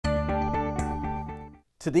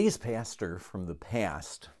Today's pastor from the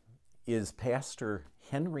past is Pastor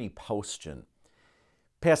Henry Paustian.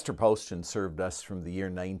 Pastor Paustian served us from the year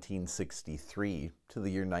 1963 to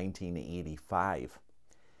the year 1985.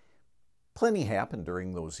 Plenty happened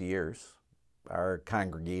during those years. Our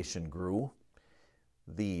congregation grew.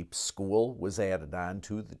 The school was added on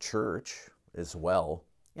to the church as well,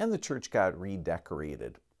 and the church got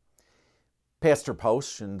redecorated. Pastor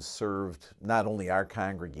Paustian served not only our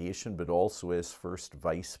congregation, but also as first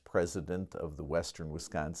vice president of the Western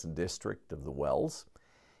Wisconsin District of the Wells,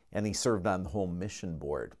 and he served on the Home Mission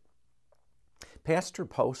Board. Pastor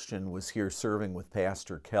Paustian was here serving with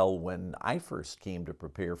Pastor Kell when I first came to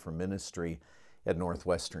prepare for ministry at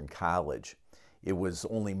Northwestern College. It was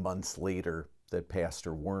only months later that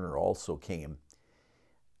Pastor Werner also came.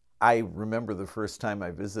 I remember the first time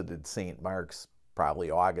I visited St. Mark's,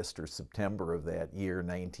 probably August or September of that year,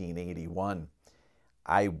 1981.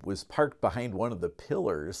 I was parked behind one of the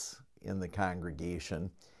pillars in the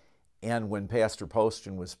congregation, and when Pastor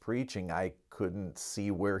Paustian was preaching, I couldn't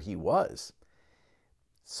see where he was.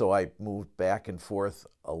 So I moved back and forth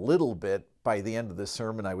a little bit. By the end of the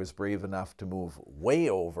sermon, I was brave enough to move way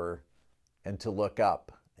over and to look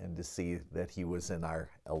up and to see that he was in our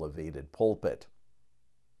elevated pulpit.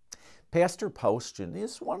 Pastor Paustian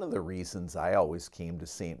is one of the reasons I always came to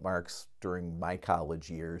St. Mark's during my college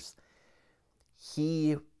years.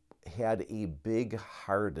 He had a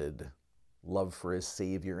big-hearted love for his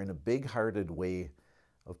Savior and a big-hearted way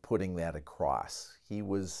of putting that across. He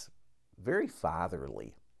was very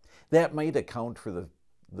fatherly. That might account for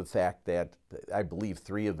the fact that I believe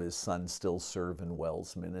 3 of his sons still serve in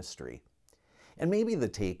Wells ministry. And maybe the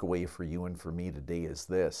takeaway for you and for me today is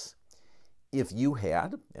this. If you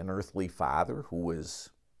had an earthly father who was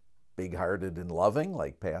big-hearted and loving,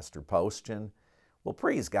 like Pastor Paustian, well,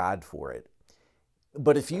 praise God for it.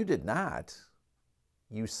 But if you did not,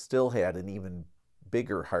 you still had an even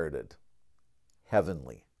bigger-hearted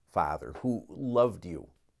heavenly Father who loved you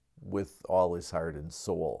with all his heart and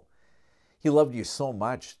soul. He loved you so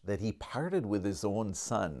much that he parted with his own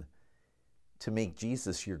Son to make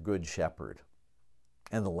Jesus your good shepherd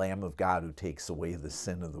and the Lamb of God who takes away the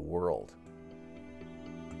sin of the world.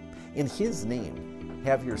 In his name,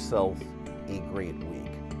 have yourself a great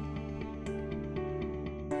week.